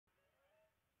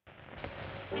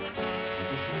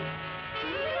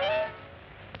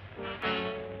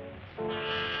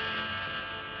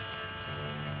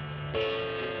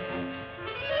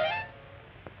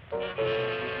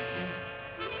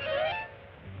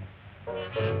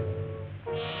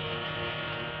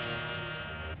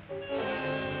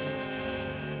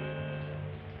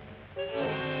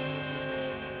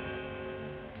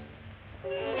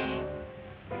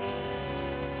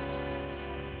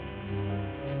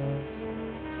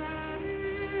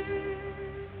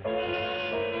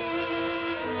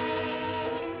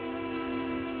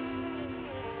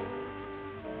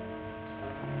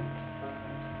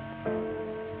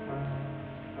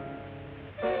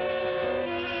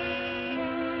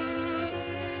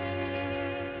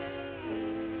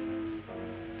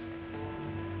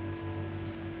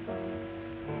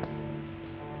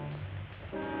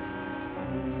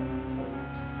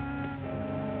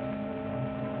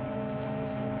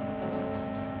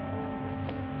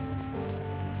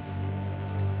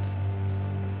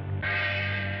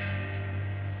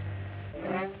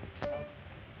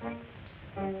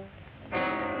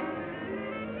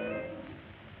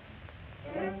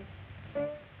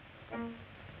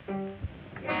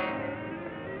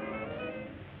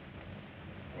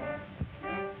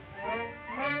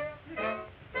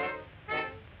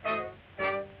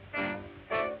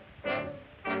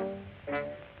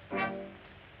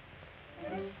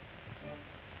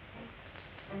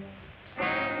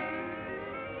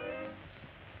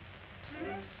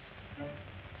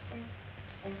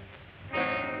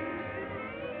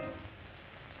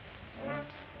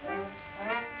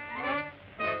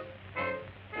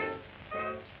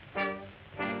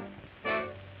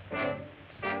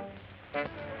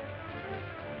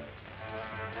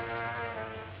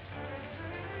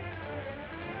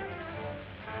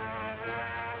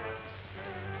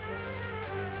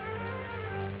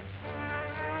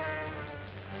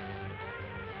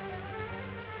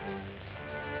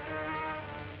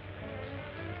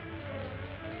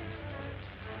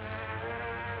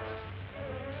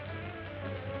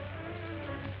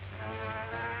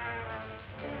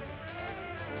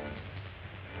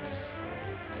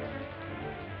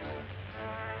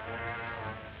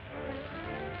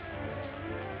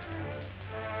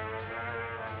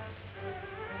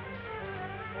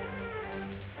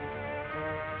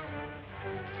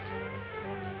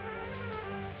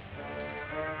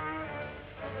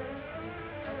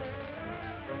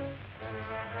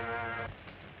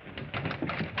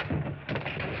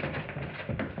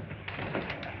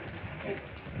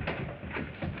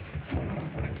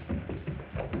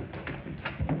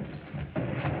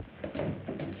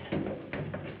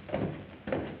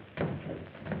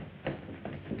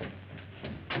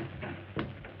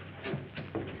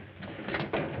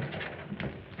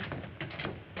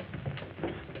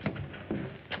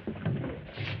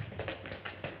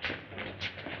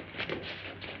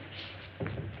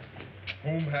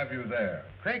Whom have you there?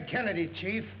 Craig Kennedy,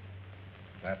 Chief.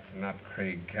 That's not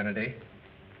Craig Kennedy.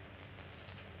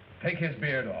 Take his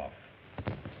beard off.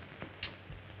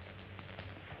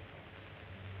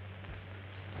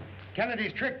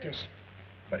 Kennedy's tricked us.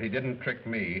 But he didn't trick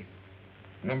me.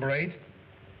 Number 8,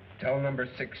 tell number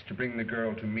 6 to bring the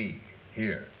girl to me,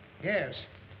 here. Yes.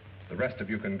 The rest of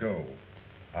you can go.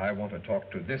 I want to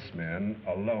talk to this man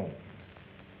alone.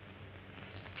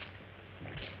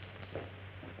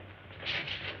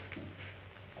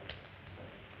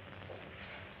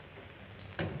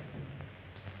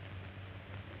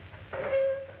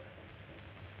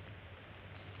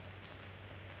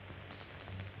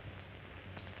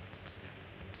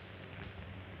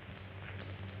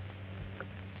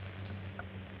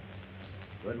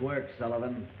 Good work,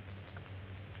 Sullivan.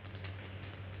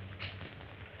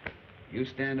 You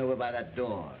stand over by that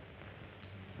door.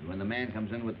 And when the man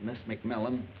comes in with Miss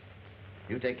McMillan,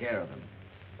 you take care of him.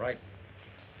 Right.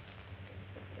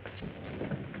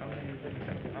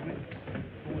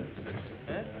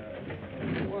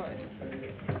 What?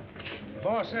 The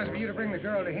boss says for you to bring the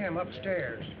girl to him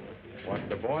upstairs. What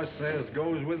the boss says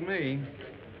goes with me.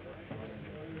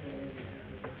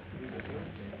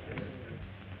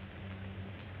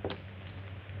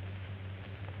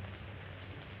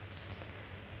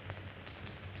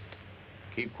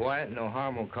 Keep quiet, no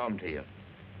harm will come to you.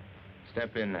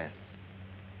 Step in there.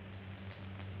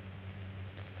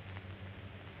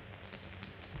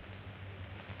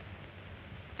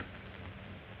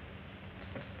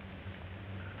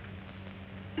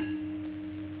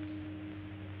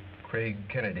 Craig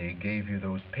Kennedy gave you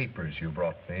those papers you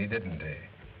brought me, didn't he?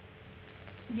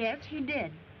 Yes, he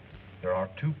did. There are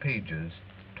 2 pages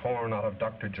torn out of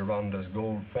Dr. Geronda's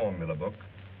gold formula book,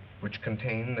 which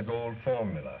contain the gold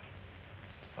formula.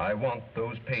 I want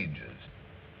those pages.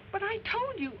 But I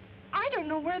told you, I don't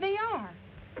know where they are.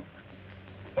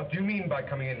 What do you mean by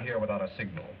coming in here without a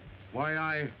signal?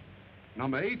 Why,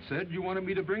 number 8 said you wanted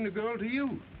me to bring the girl to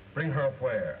you. Bring her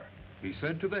where? He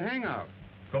said to the hangout.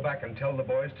 Go back and tell the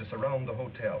boys to surround the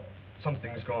hotel.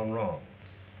 Something's gone wrong.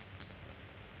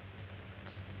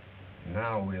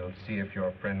 Now we'll see if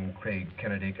your friend Craig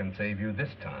Kennedy can save you this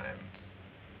time.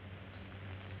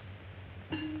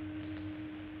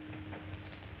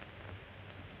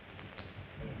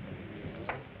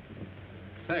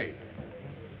 Say,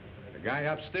 the guy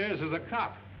upstairs is a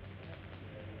cop.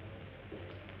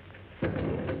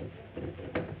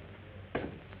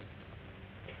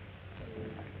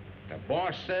 The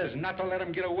boss says not to let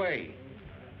him get away.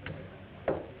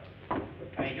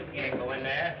 Hey, you can't go in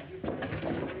there.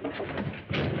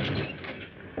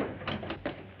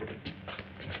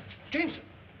 Jameson!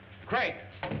 Craig!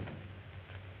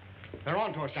 They're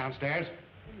on to us downstairs.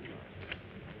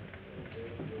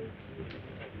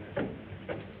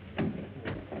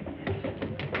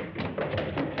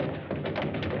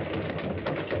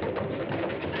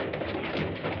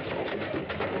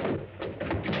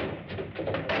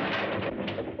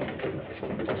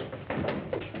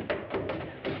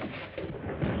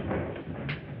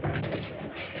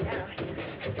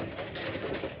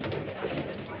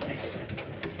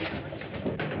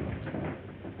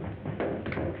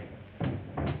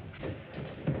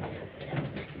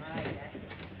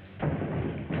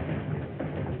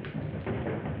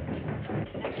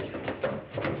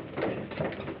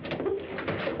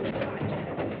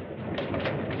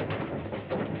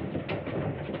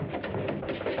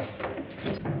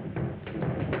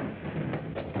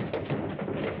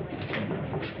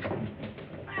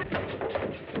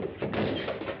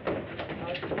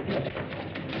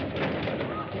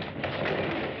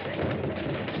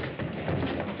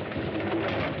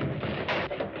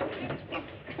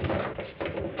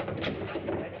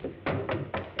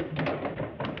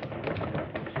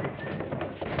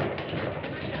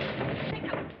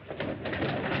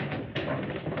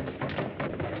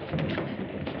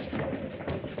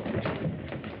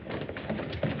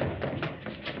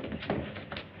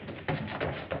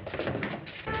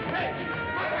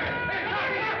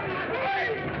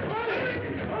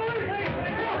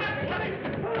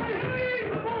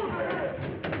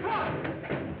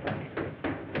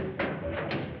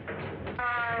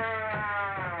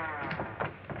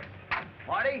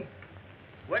 Marty,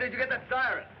 where did you get that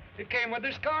siren? It came with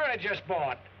this car I just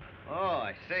bought. Oh,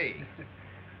 I see.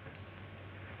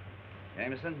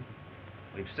 Jameson,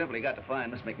 we've simply got to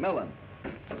find Miss McMillan.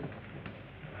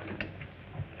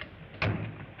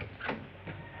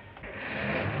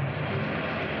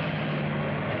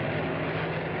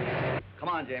 Come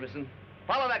on, Jameson.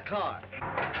 Follow that car.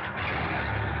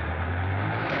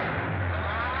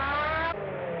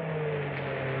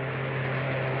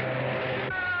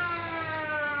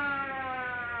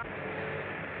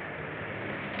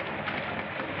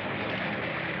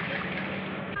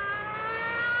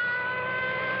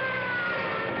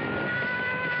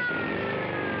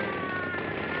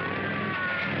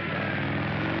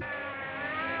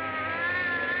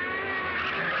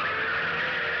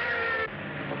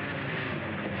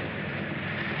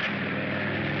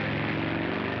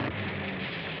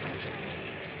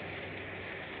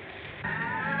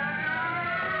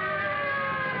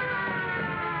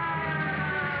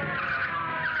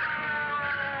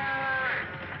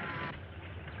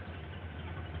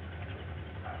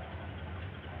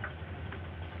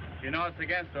 You know it's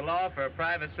against the law for a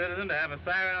private citizen to have a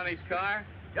siren on his car?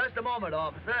 Just a moment,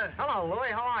 officer. Hello,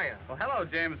 Louie. How are you? Well, hello,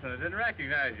 Jameson. I didn't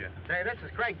recognize you. Say, this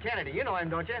is Craig Kennedy. You know him,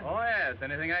 don't you? Oh, yes.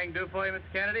 Anything I can do for you, Mr.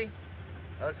 Kennedy?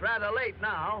 Well, it's rather late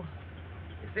now.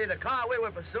 You see, the car we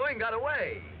were pursuing got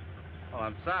away. Oh,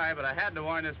 I'm sorry, but I had to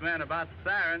warn this man about the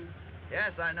siren.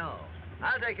 Yes, I know.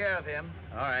 I'll take care of him.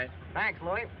 All right. Thanks,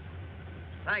 Louie.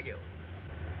 Thank you.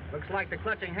 Looks like the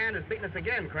clutching hand is beating us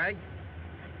again, Craig.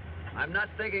 I'm not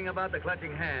thinking about the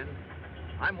clutching hand.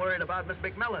 I'm worried about Miss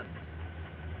McMillan.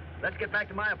 Let's get back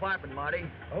to my apartment, Marty.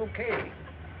 Okay.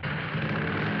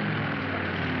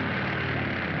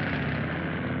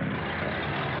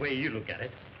 The way you look at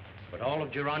it, but all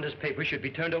of Geronda's papers should be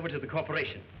turned over to the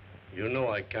corporation. You know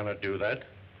I cannot do that.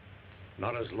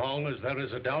 Not as long as there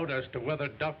is a doubt as to whether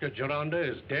Dr. Geronda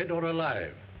is dead or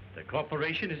alive. The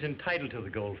corporation is entitled to the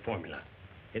gold formula.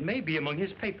 It may be among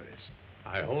his papers.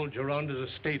 I hold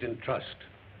Geronda's estate in trust,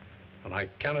 and I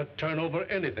cannot turn over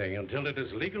anything until it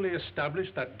is legally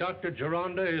established that Dr.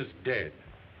 Geronda is dead.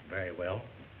 Very well.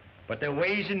 But there are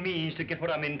ways and means to get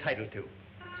what I'm entitled to.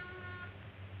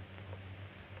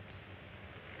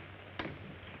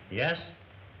 Yes?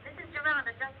 Mrs.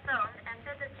 Geronda just phoned and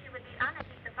said that she would be honored to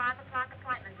keep the 5 o'clock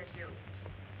appointment with you.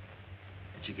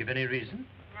 Did she give any reason?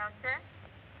 No, sir?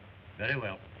 Very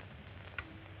well.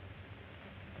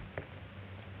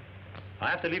 I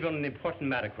have to leave on an important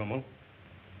matter, Cromwell.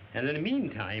 And in the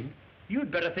meantime,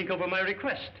 you'd better think over my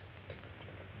request.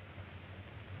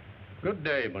 Good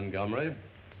day, Montgomery.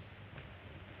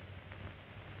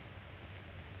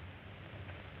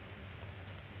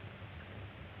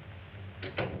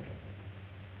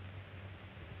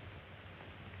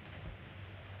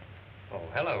 Oh,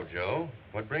 hello, Joe.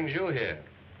 What brings you here?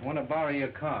 I want to borrow your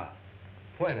car.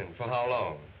 When and for how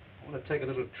long? I want to take a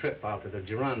little trip out to the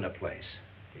Gironda place.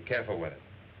 Be careful with it.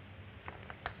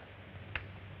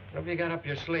 What have you got up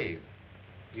your sleeve?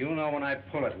 You'll know when I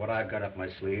pull it what I've got up my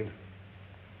sleeve.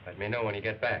 Let me know when you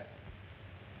get back.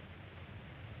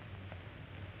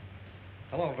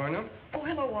 Hello, Verna. Oh,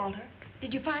 hello, Walter.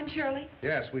 Did you find Shirley?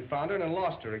 Yes, we found her and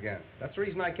lost her again. That's the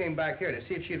reason I came back here, to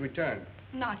see if she'd returned.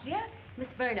 Not yet. Miss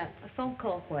Verna, a phone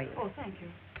call for you. Oh, thank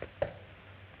you.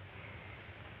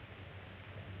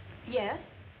 Yes?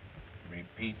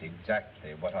 Repeat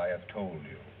exactly what I have told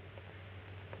you.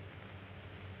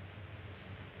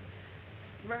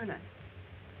 Verna,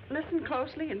 listen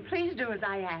closely and please do as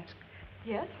I ask.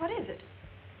 Yes, what is it?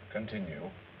 Continue.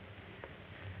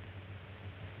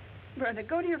 Verna,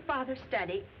 go to your father's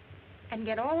study and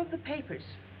get all of the papers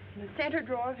in the center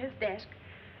drawer of his desk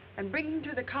and bring them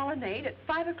to the colonnade at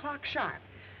 5 o'clock sharp.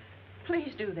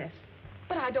 Please do this.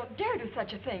 But I don't dare do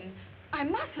such a thing. I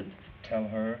mustn't. Tell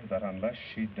her that unless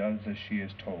she does as she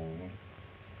is told,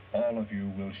 all of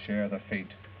you will share the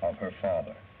fate of her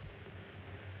father.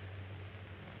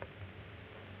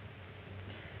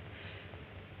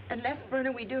 Unless,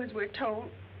 Verna, we do as we're told,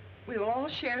 we will all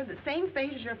share the same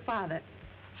fate as your father.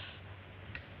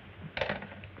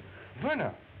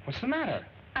 Verna, what's the matter?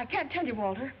 I can't tell you,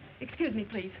 Walter. Excuse me,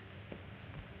 please.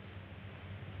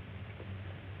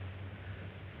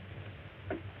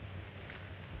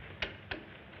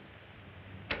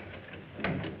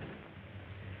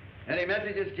 Any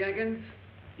messages, Jenkins?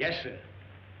 Yes, sir.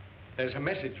 There's a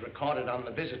message recorded on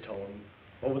the visitone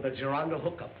over the Gironda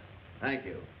hookup. Thank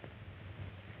you.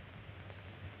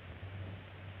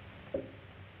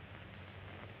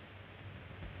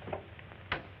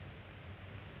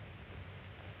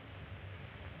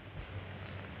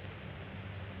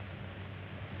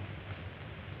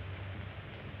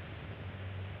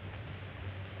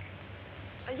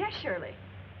 Yes, Shirley.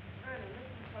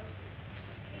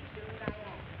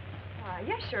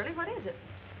 Yes, Shirley, what is it?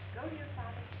 Go to your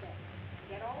father's desk,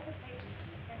 get all the papers in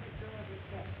the center drawer of his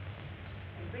desk,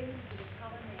 and bring them to the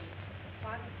colonnade at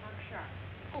 5 o'clock sharp.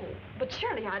 Oh, but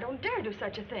Shirley, I don't dare do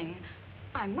such a thing.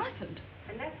 I mustn't.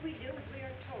 Unless we do as we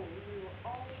are told, we will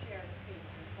all share the fate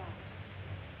of your father.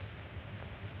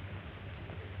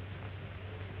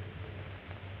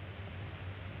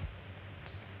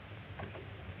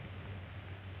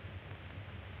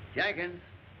 Jenkins,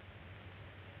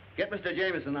 get Mr.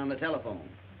 Jameson on the telephone.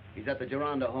 He's at the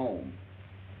Gironda home.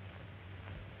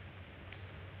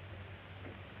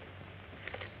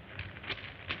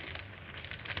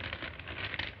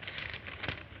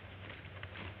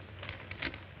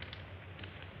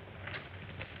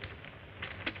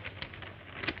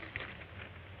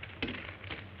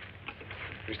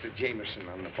 Mr. Jameson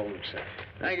on the phone, sir.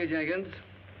 Thank you, Jenkins.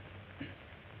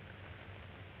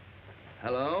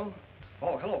 Hello?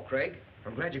 Oh, hello, Craig.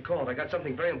 I'm glad you called. I got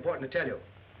something very important to tell you.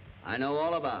 I know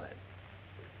all about it.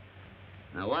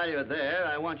 Now, while you're there,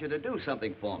 I want you to do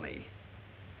something for me.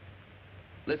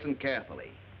 Listen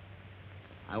carefully.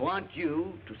 I want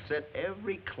you to set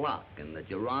every clock in the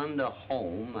Gironda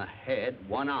home ahead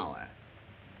 1 hour.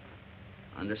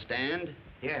 Understand?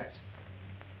 Yes.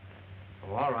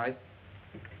 Oh, all right.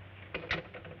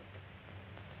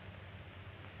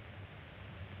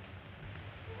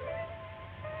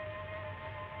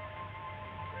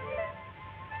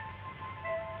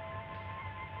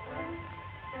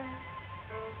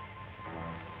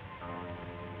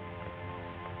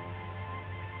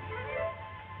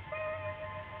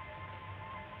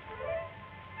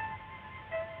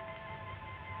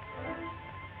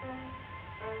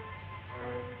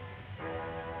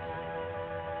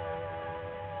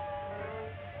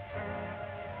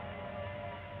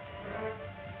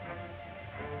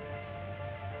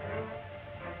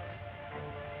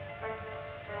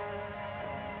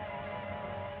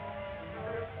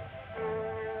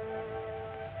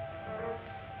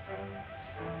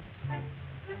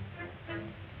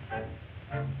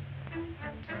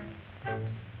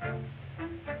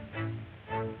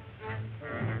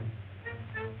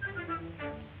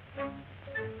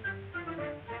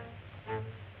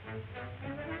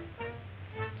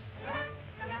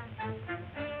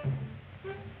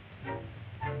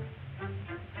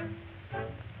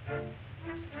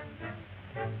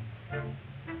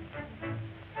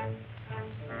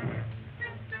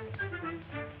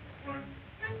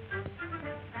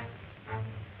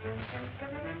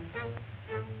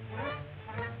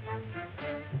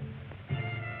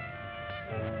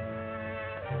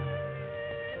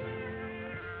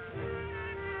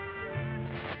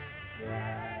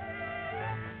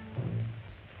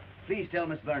 please tell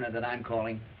Miss Verna that I'm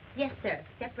calling? Yes, sir.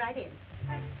 Step right in.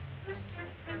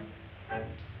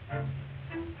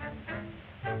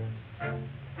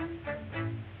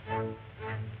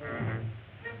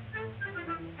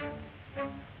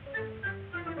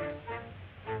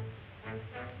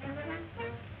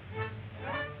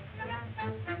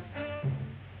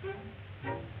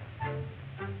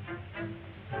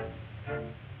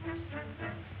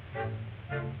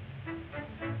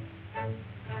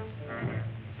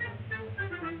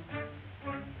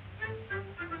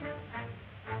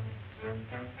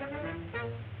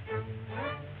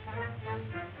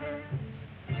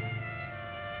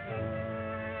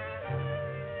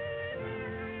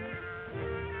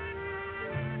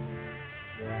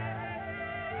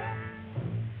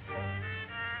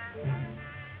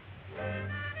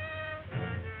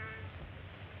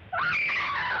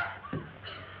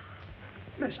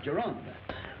 Miss Geronda.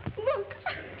 Look.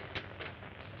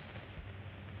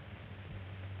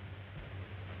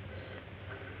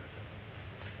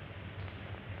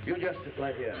 You just sit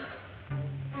right here.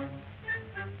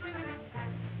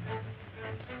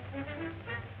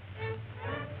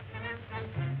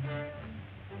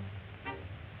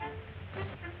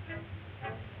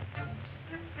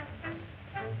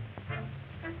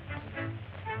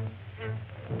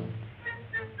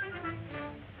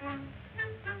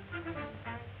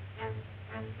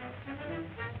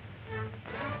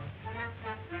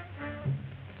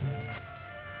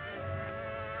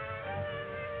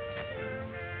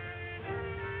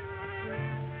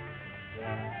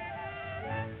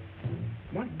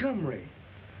 Montgomery.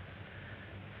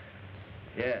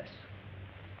 Yes.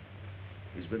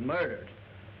 He's been murdered.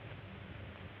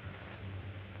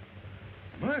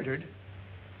 Murdered?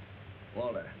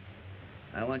 Walter,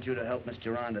 I want you to help Miss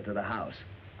Geronda to the house.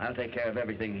 I'll take care of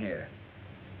everything here.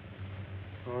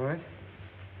 All right.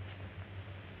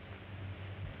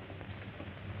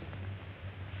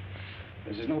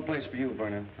 This is no place for you,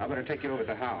 Verna. I better take you over to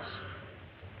the house.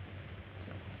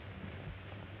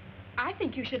 I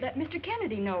think you should let Mr.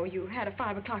 Kennedy know you had a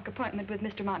 5 o'clock appointment with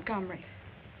Mr. Montgomery.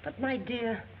 But, my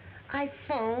dear, I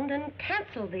phoned and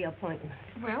canceled the appointment.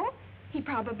 Well, he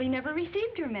probably never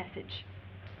received your message.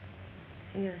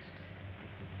 Yes.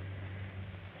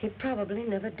 He probably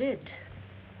never did.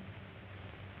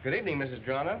 Good evening, Mrs.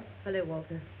 Geronda. Hello,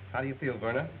 Walter. How do you feel,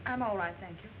 Verna? I'm all right,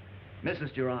 thank you.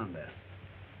 Mrs. Geronda,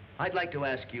 I'd like to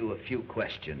ask you a few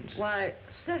questions. Why,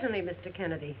 certainly, Mr.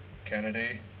 Kennedy.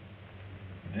 Kennedy,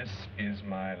 this is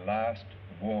my last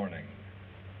warning.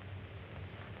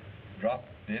 Drop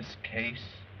this case,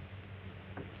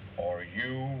 or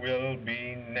you will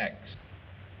be next.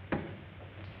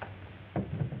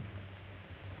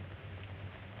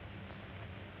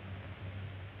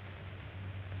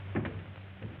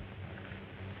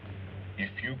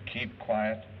 If you keep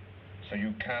quiet so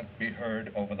you can't be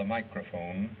heard over the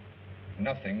microphone,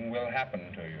 nothing will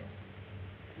happen to you.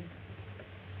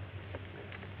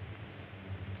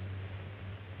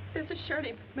 This is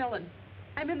Shirley McMillan.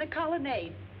 I'm in the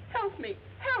colonnade. Help me.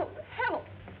 Help. Help.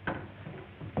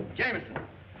 Jameson,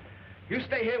 you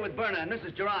stay here with Verna and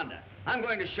Mrs. Geronda. I'm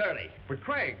going to Shirley. But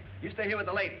Craig. You stay here with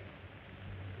the lady.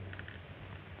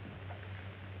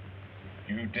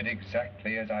 You did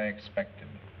exactly as I expected.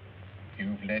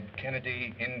 You've led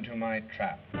Kennedy into my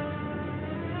trap.